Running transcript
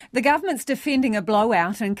The government's defending a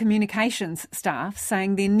blowout in communications staff,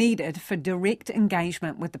 saying they're needed for direct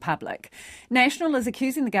engagement with the public. National is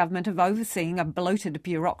accusing the government of overseeing a bloated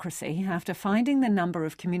bureaucracy after finding the number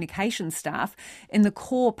of communications staff in the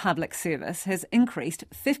core public service has increased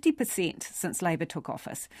 50% since Labor took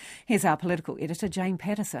office. Here's our political editor, Jane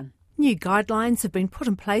Patterson. New guidelines have been put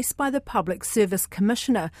in place by the Public Service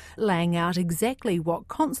Commissioner, laying out exactly what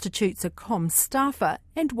constitutes a comms staffer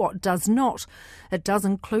and what does not. It does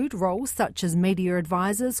include roles such as media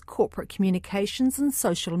advisors, corporate communications and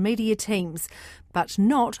social media teams, but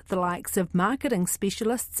not the likes of marketing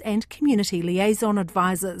specialists and community liaison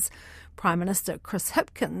advisors. Prime Minister Chris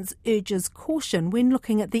Hipkins urges caution when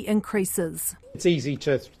looking at the increases. It's easy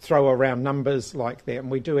to throw around numbers like that,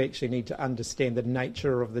 and we do actually need to understand the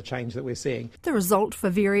nature of the change that we're seeing. The result for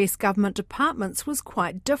various government departments was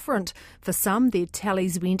quite different. For some, their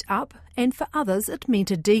tallies went up, and for others, it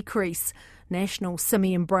meant a decrease. National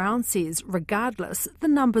Simeon Brown says, regardless, the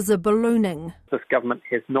numbers are ballooning. This government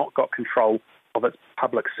has not got control of its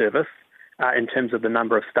public service in terms of the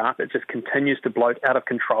number of staff. It just continues to bloat out of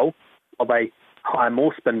control. They hire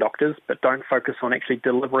more spin doctors but don't focus on actually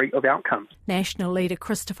delivery of outcomes. National leader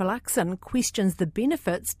Christopher Luxon questions the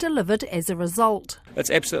benefits delivered as a result.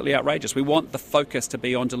 It's absolutely outrageous. We want the focus to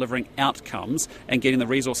be on delivering outcomes and getting the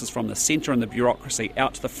resources from the centre and the bureaucracy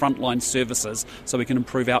out to the frontline services so we can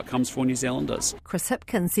improve outcomes for New Zealanders. Chris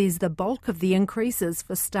Hipkins says the bulk of the increases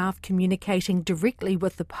for staff communicating directly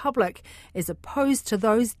with the public as opposed to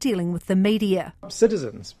those dealing with the media.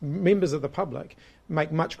 Citizens, members of the public, make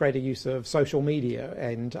much greater use of social media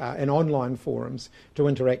and online forums to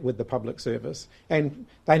interact with the public service. And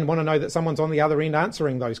they want to know that someone's on the other end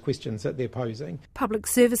answering those questions that they're posing. Public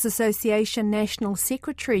Service Association National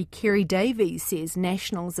Secretary Kerry Davies says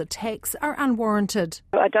National's attacks are unwarranted.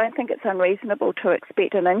 I don't think it's unreasonable to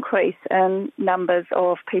expect an increase in numbers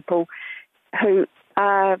of people who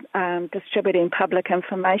are distributing public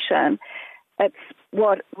information. It's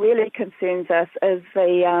what really concerns us is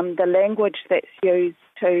the language that's used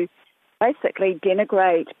to basically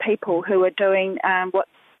denigrate people who are doing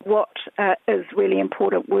what is really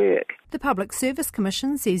important work. The Public Service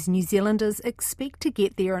Commission says New Zealanders expect to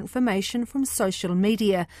get their information from social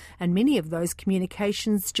media, and many of those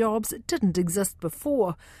communications jobs didn't exist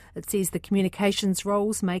before. It says the communications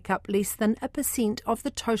roles make up less than 1% of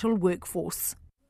the total workforce.